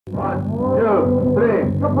1, 2,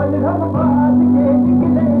 3.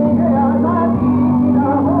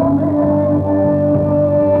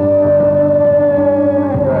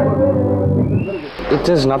 It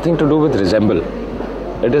has nothing to do with resemble.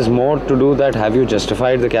 It is more to do that have you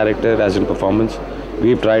justified the character as in performance.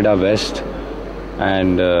 We've tried our best,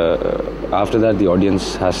 and after that the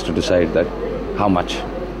audience has to decide that how much.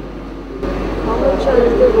 How much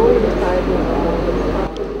has the role inspired you?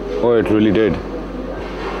 Oh, it really did.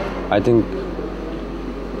 I think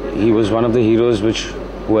he was one of the heroes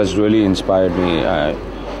who has really inspired me.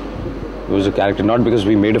 He was a character, not because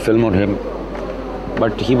we made a film on him,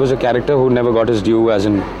 but he was a character who never got his due as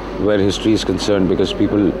in where history is concerned, because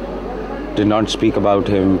people did not speak about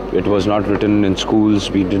him. It was not written in schools.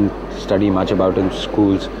 We didn't study much about him in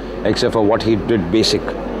schools, except for what he did basic.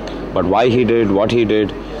 But why he did what he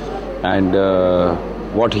did, and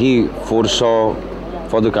what he foresaw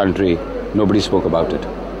for the country, nobody spoke about it.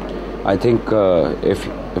 I think if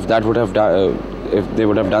that would have if they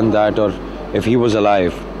would have done that, or if he was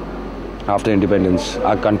alive after independence,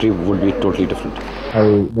 our country would be totally different.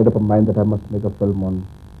 I made up my mind that I must make a film on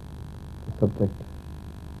the subject,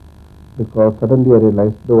 because suddenly I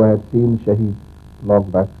realized, though I had seen Shaheed long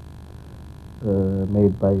back,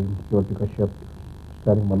 made by Jyoti Kashyap,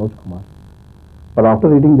 starring Manoj Kumar, but after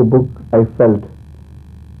reading the book, I felt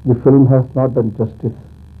the film has not done justice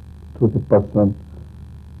to the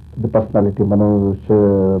personality Manoj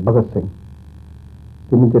Bhagat Singh.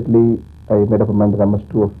 Immediately, I made up my mind that I must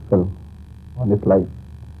do a film on his life,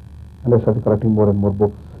 and I started collecting more and more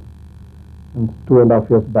books. And 2.5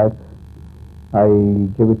 years back, I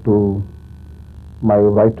gave it to my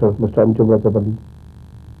writer, Mr. Jalal.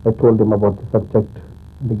 I told him about the subject,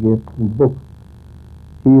 and he gave me the book.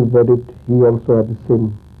 He read it. He also had the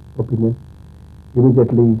same opinion.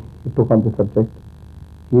 Immediately, he took on the subject.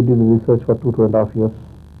 He did the research for 2.5 years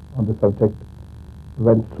on the subject,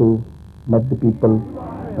 went through, met the people,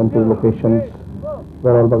 went to locations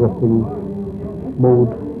where all Bhagat Singh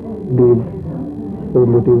moved, lived, his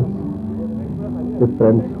relatives, his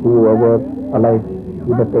friends, whoever alive.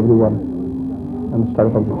 He met everyone and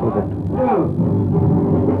started on the project.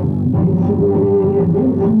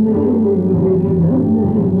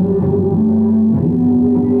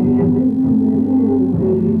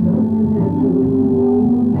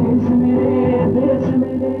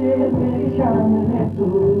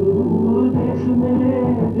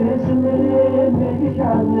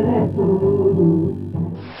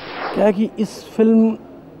 क्या है कि इस film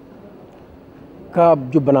का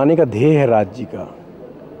जो बनाने का ध्येय है राज जी का,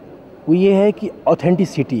 वो ये है कि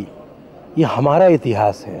ऑथेंटिसिटी, ये हमारा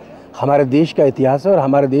इतिहास है, हमारे देश का इतिहास है, और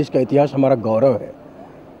हमारे देश का इतिहास हमारा गौरव है।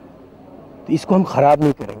 तो इसको हम ख़राब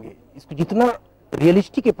नहीं करेंगे। इसको जितना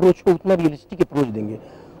रियलिस्टिक अप्रोच हो उतना रियलिस्टिक अप्रोच देंगे,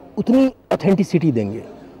 उतनी ऑथेंटिसिटी देंगे।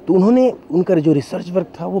 तो उन्होंने, उनका जो रिसर्च वर्क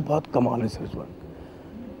था वो बहुत कमाल रिसर्च वर्क,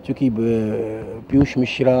 चूँकि पीयूष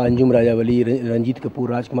मिश्रा, अंजुम राजावली, रंजीत कपूर,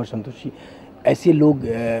 राजकुमार संतोषी, ऐसे लोग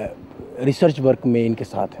रिसर्च वर्क में इनके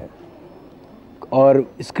साथ हैं, और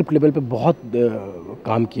स्क्रिप्ट लेवल पे बहुत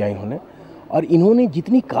काम किया इन्होंने। और इन्होंने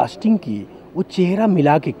जितनी कास्टिंग की वो चेहरा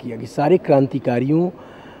मिला के किया कि सारे क्रांतिकारियों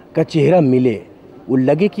का चेहरा मिले, वो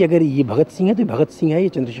लगे कि अगर ये भगत सिंह है तो भगत सिंह है, ये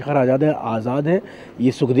चंद्रशेखर आज़ाद है,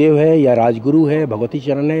 ये सुखदेव है, या राजगुरु है, भगवती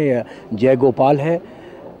चरण है, या जय गोपाल है,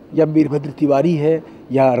 या वीरभद्र तिवारी है,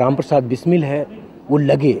 या राम प्रसाद बिस्मिल है, वो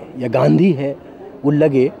लगे, या गांधी है, वो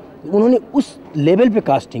लगे। उन्होंने उस लेवल पे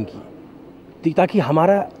कास्टिंग की ताकि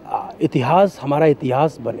हमारा इतिहास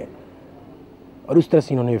बने, और उस तरह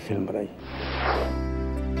से इन्होंने ये फिल्म बनाई।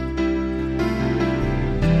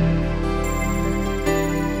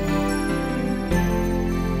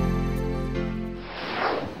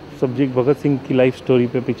 सब्जेक्ट भगत सिंह की लाइफ स्टोरी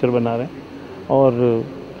पे पिक्चर बना रहे हैं, और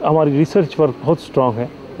हमारी रिसर्च वर्क बहुत स्ट्रॉन्ग है।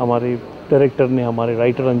 हमारे डायरेक्टर ने, हमारे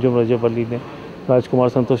राइटर अंजुम राजावली ने, राजकुमार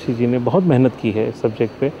संतोषी जी ने बहुत मेहनत की है इस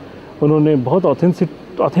सब्जेक्ट पे। उन्होंने बहुत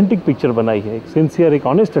ऑथेंटिक पिक्चर बनाई है, एक सिंसियर, एक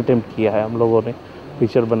ऑनेस्ट अटेम्प्ट किया है हम लोगों ने,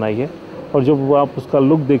 पिक्चर बनाई है। और जब आप उसका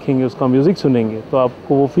लुक देखेंगे, उसका म्यूज़िक सुनेंगे, तो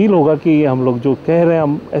आपको वो फील होगा कि ये हम लोग जो कह रहे हैं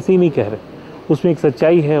हम ऐसे ही नहीं कह रहे, उसमें एक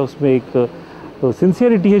सच्चाई है, उसमें एक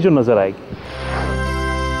सिंसियरिटी है जो नज़र आएगी।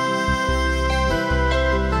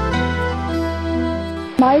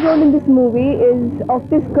 My role in this movie is of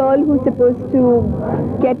this girl who's supposed to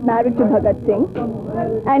get married to Bhagat Singh,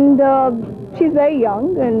 and she's very young,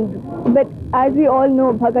 but as we all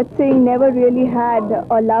know, Bhagat Singh never really had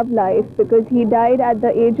a love life because he died at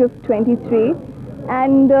the age of 23,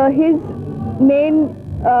 and his main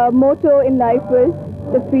motto in life was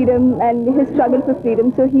the freedom and his struggle for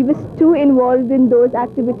freedom. So he was too involved in those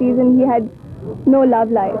activities and he had no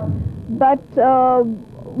love life. But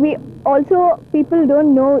we also, people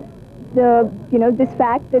don't know this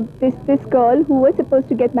fact that this girl who was supposed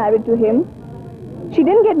to get married to him, she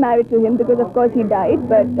didn't get married to him because of course he died,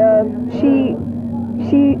 but she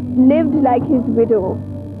lived like his widow.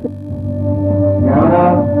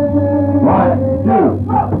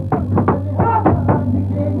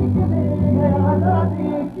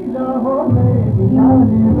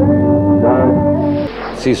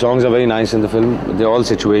 See, songs are very nice in the film. They're all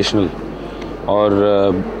situational. और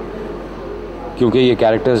क्योंकि ये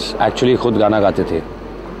characters actually खुद गाना गाते थे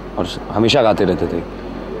और हमेशा गाते रहते थे.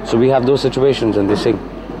 So we have those situations and they sing.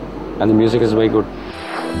 And the music is very good.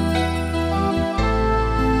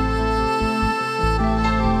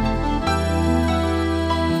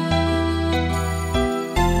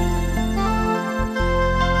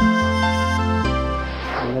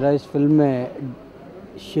 मेरा इस फिल्म में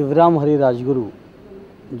शिवराम हरि राजगुरु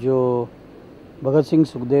जो भगत सिंह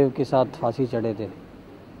सुखदेव के साथ फांसी चढ़े थे,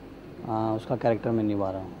 उसका कैरेक्टर मैं निभा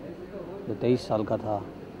रहा हूँ. जो 23 साल का था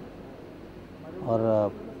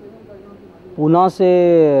और पूना से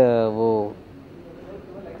वो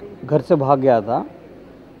घर से भाग गया था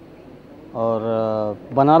और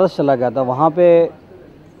बनारस चला गया था. वहाँ पे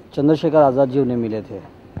चंद्रशेखर आज़ाद जी उन्हें मिले थे.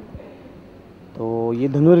 तो ये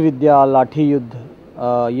धनुर्विद्या, लाठी युद्ध,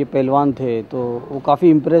 ये पहलवान थे. तो वो काफ़ी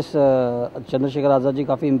इम्प्रेस, चंद्रशेखर आज़ाद जी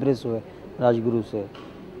काफ़ी इम्प्रेस हुए राजगुरु से.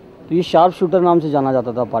 तो ये शार्प शूटर नाम से जाना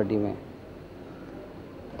जाता था पार्टी में.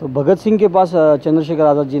 तो भगत सिंह के पास चंद्रशेखर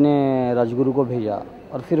आज़ाद जी ने राजगुरु को भेजा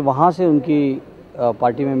और फिर वहाँ से उनकी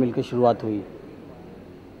पार्टी में मिलकर शुरुआत हुई.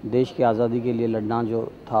 देश की आज़ादी के लिए लड़ना जो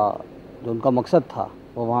था, जो उनका मकसद था,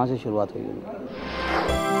 वो वहाँ से शुरुआत हुई उनकी.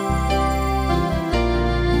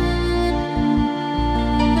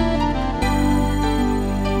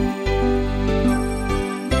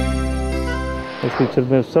 इस पिक्चर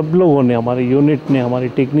में सब लोगों ने, हमारे यूनिट ने, हमारे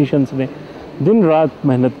टेक्नीशियंस ने दिन रात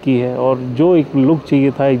मेहनत की है. और जो एक लुक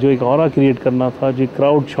चाहिए था, जो एक ऑरा क्रिएट करना था, जो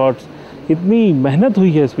क्राउड शॉट्स, इतनी मेहनत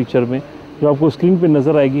हुई है इस पिक्चर में जो आपको स्क्रीन पे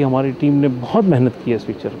नज़र आएगी. हमारी टीम ने बहुत मेहनत की है इस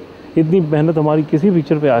पिक्चर में. इतनी मेहनत हमारी किसी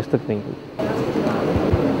पिक्चर पे आज तक नहीं हुई.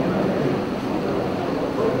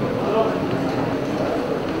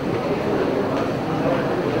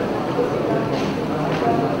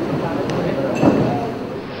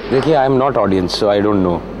 देखिए, I am not audience, so I don't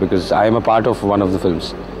know, because I am a part of one of the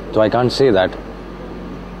films. तो आई कांट से दैट.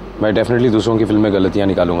 मैं डेफिनेटली दूसरों की फिल्म में गलतियाँ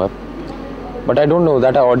निकालूंगा, but I don't know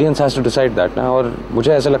that audience has to decide that ना. और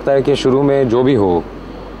मुझे ऐसा लगता है कि शुरू में जो भी हो,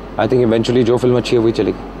 आई थिंक इवेंचुअली जो फिल्म अच्छी है वही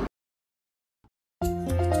चलेगी.